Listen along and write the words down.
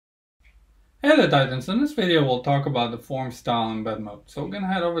Hey there Titans, in this video we'll talk about the form style embed mode. So we're going to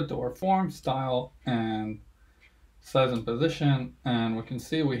head over to our form style and size and position, and we can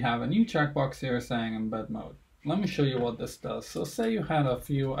see we have a new checkbox here saying embed mode. Let me show you what this does. So say you had a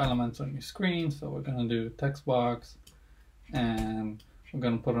few elements on your screen, so we're going to do text box, and we're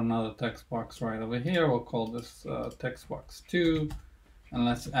going to put another text box right over here. We'll call this text box 2, and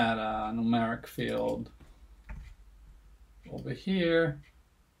let's add a numeric field over here.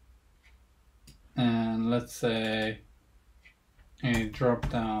 And let's say a drop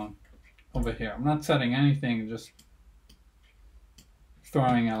down over here. I'm not setting anything, just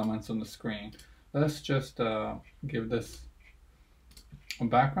throwing elements on the screen. Let's just give this a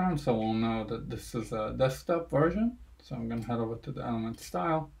background so we'll know that this is a desktop version. So I'm going to head over to the element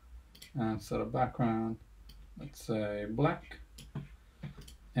style and set a background. Let's say black.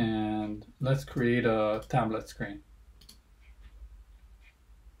 And let's create a tablet screen.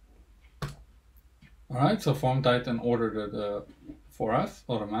 Alright, so Form Titan ordered it for us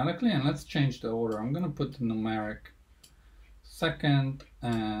automatically, and let's change the order. I'm going to put the numeric second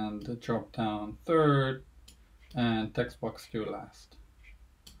and the drop down third and text box 2 last.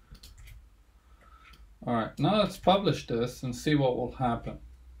 Alright, now let's publish this and see what will happen.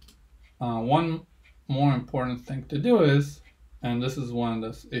 One more important thing to do is, and this is when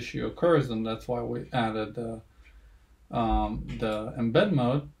this issue occurs, and that's why we added the embed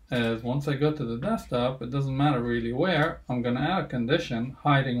mode, is once I go to the desktop, it doesn't matter really where, I'm going to add a condition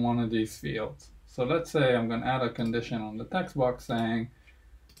hiding one of these fields. So let's say I'm going to add a condition on the text box saying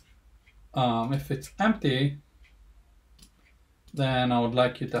if it's empty, then I would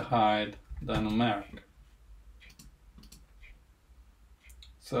like you to hide the numeric.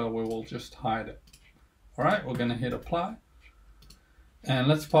 So we will just hide it. Alright, we're going to hit apply. And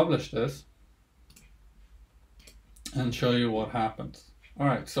let's publish this and show you what happens.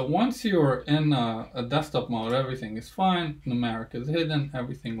 Alright, so once you're in a desktop mode, everything is fine, numeric is hidden,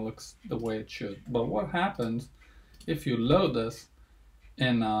 everything looks the way it should. But what happens if you load this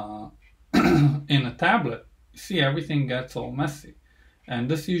in a, in a tablet? You see, everything gets all messy. And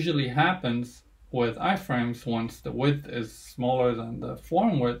this usually happens with iframes. Once the width is smaller than the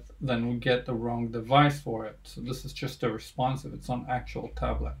form width, then we get the wrong device for it. So this is just a responsive, it's on actual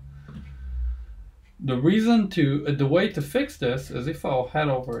tablet. The way to fix this is if I'll head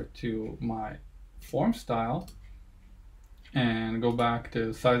over to my form style and go back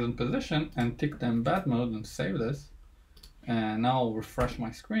to size and position and tick the embed mode and save this. And now I'll refresh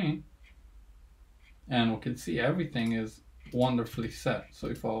my screen and we can see everything is wonderfully set. So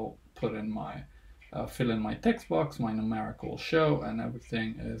if I'll put in my, fill in my text box, my numeric will show and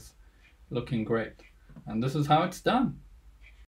everything is looking great. And this is how it's done.